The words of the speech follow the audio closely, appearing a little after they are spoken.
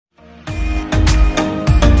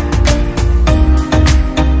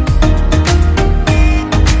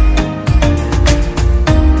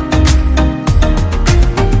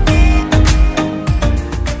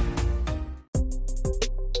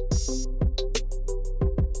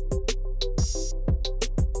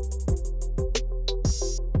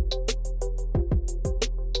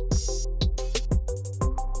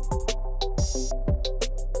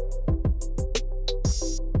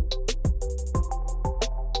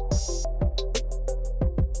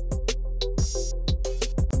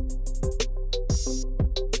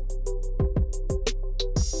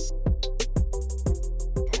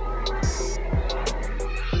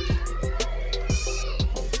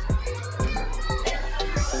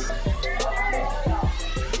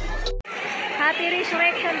Happy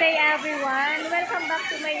Resurrection Day, everyone! Welcome back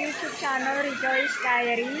to my YouTube channel, Rejoice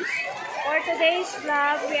Diaries. For today's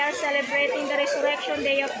vlog, we are celebrating the Resurrection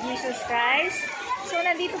Day of Jesus Christ. So,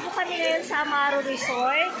 nandito po kami ngayon sa Amaro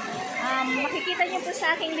Resort. Makikita niyo po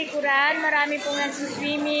sa aking likuran, marami pong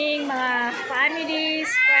nagsiswimming, mga families,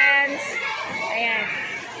 friends. Ayan.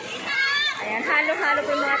 Ayan, halo-halo po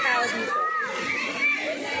yung mga tao dito.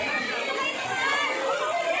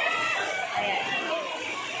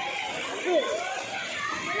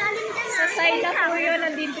 Sa side na po yun,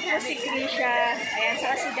 nandito po si Krisha. Ayan,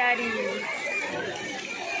 saka si Daddy.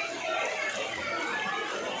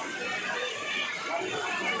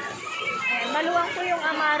 Ayan, maluwang po yung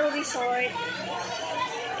Amaro Resort.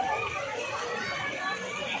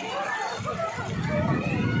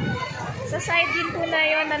 Sa side din po na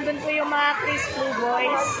yun, nandun po yung mga Chris Blue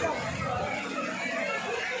Boys.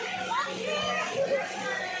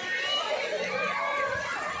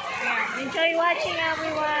 Enjoy watching,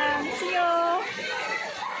 everyone. See you!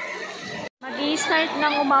 Mag-i-start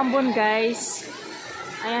ng umambon, guys.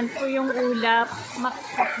 Ayan po yung ulap.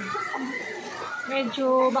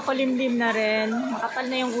 Medyo makulimlim na rin. Makapal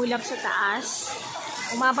na yung ulap sa taas.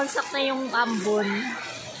 Umabagsak na yung ambon.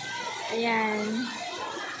 Ayan.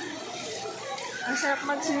 Ang sarap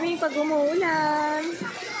mag-swimming pag umuulan.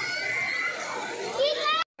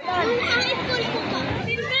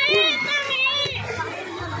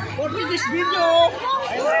 For this video,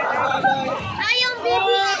 ayong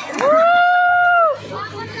video.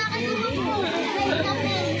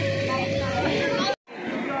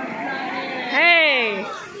 Hey!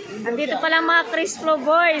 Andito pala mga Chris Flow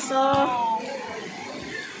Boys, oh.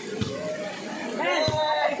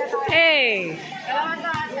 Hey!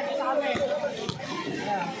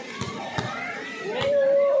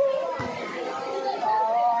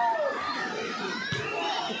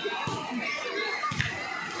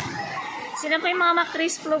 Sino po yung mga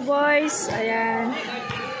Chris Flow Boys? Ayan.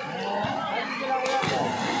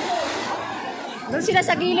 Doon sila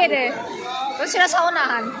sa gilid eh. Doon sila sa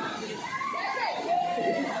unahan.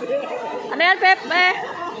 Ano yan, Pep? Eh?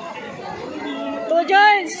 2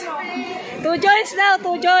 joints. 2 joints now.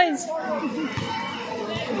 2 joints.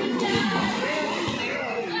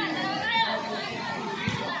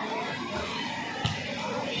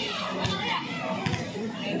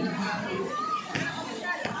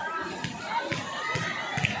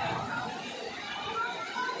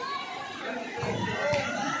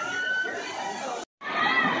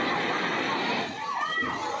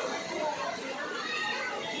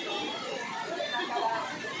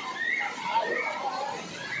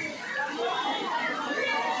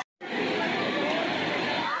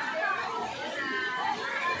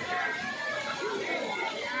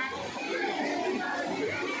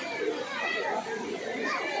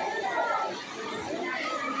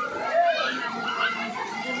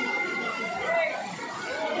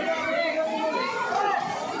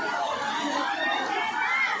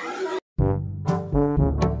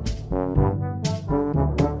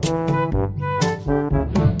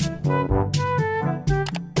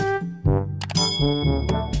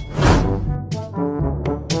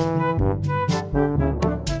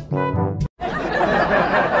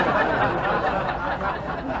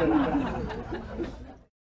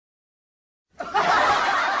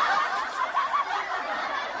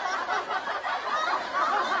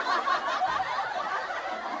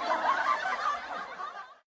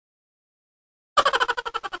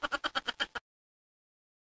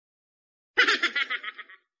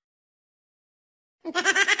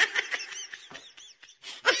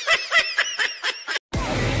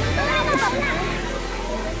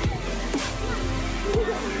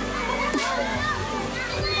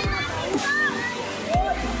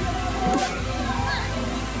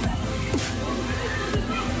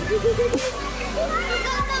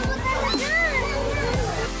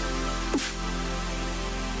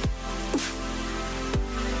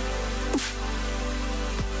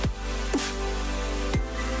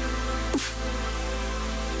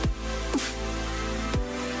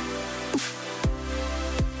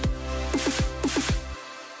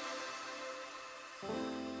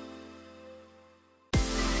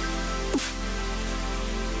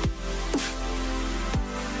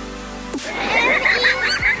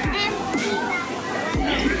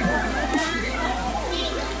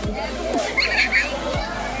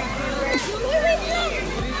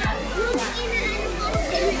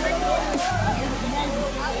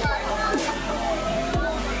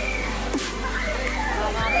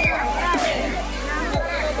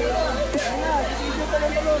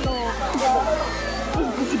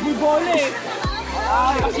 bola eh.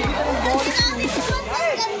 Kasi kita ng bola.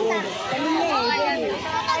 Ay,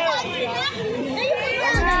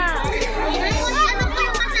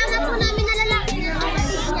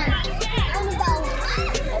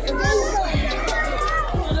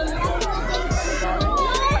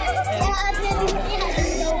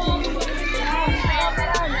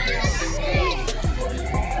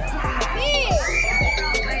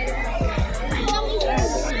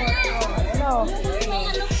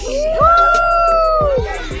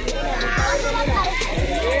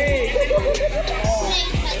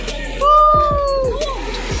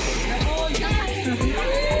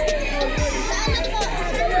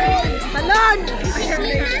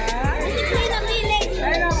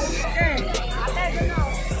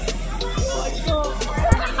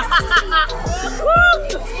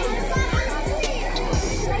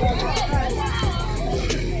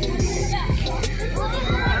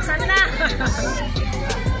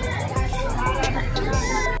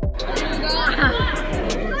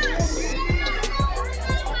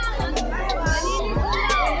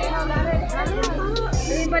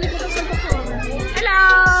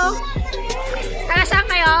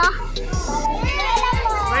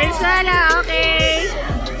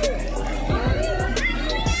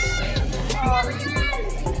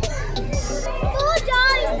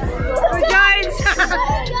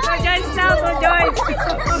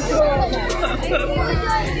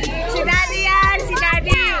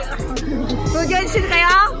 Pencil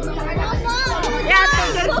kayo? Yan,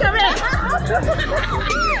 tigil kami.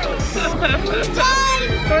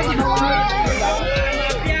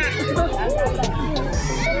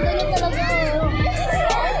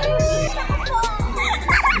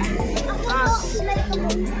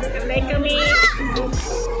 Like kami.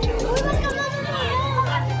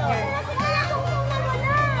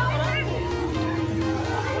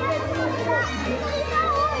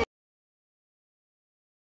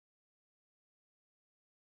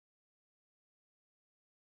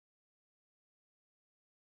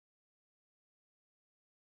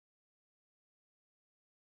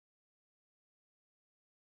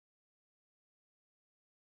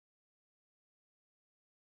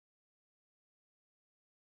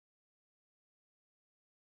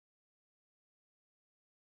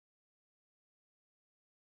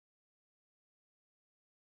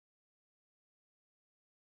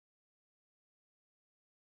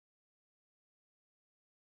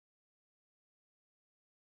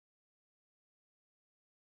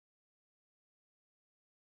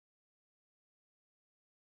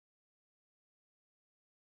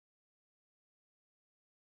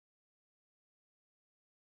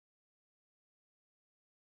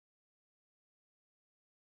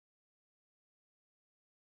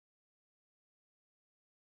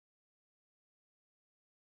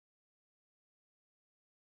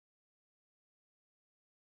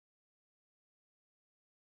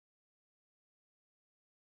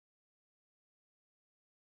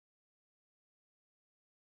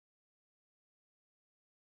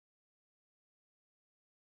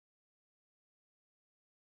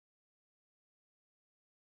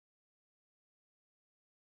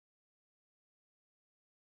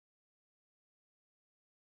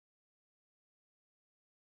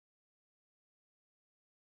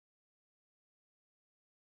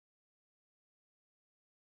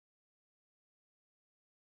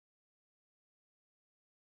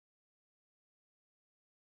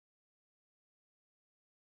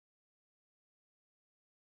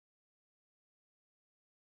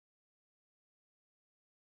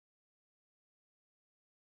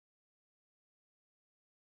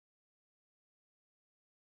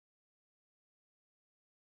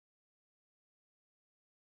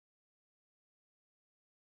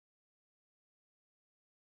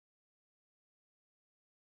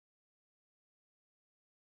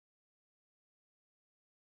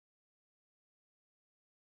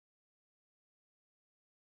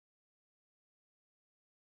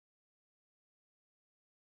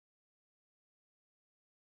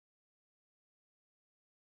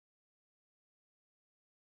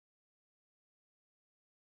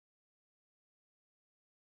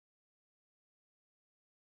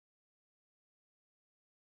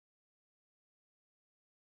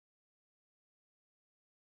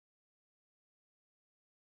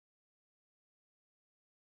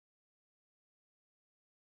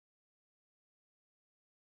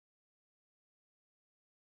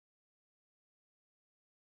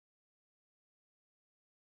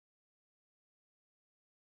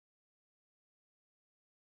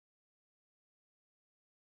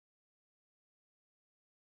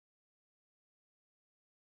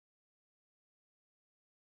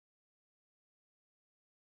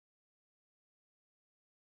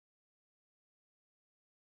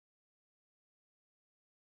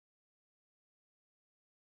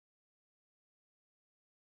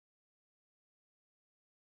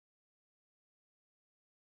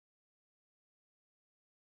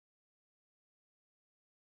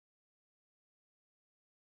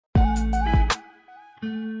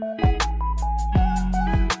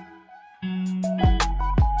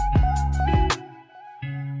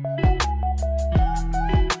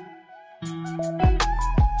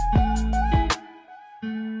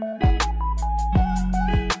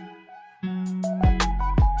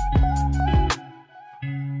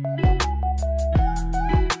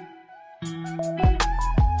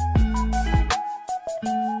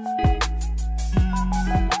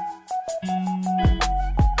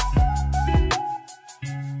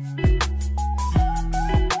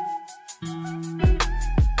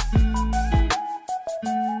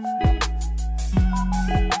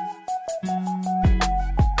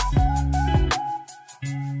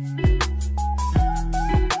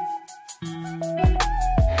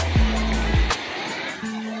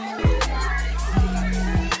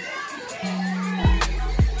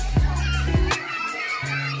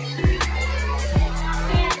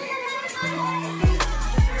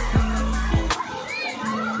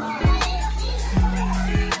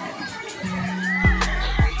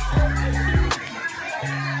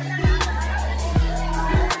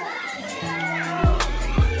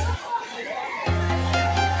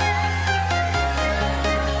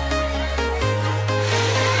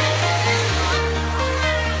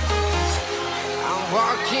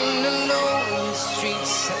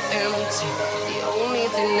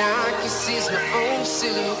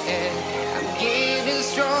 silhouette. I'm getting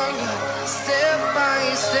stronger, step by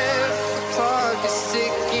step. The clock is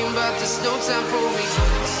ticking, but there's no time for me.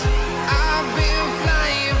 I've been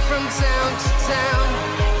flying from town to town,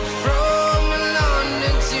 from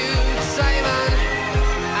London to Taiwan.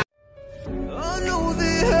 I know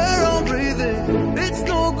the air I'm breathing, it's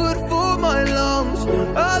no good for my lungs.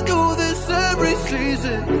 I do this every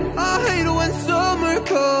season, I hate when summer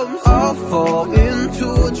comes. I'll fall into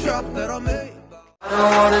a trap that I made. I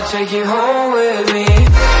don't wanna take you home with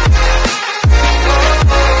me.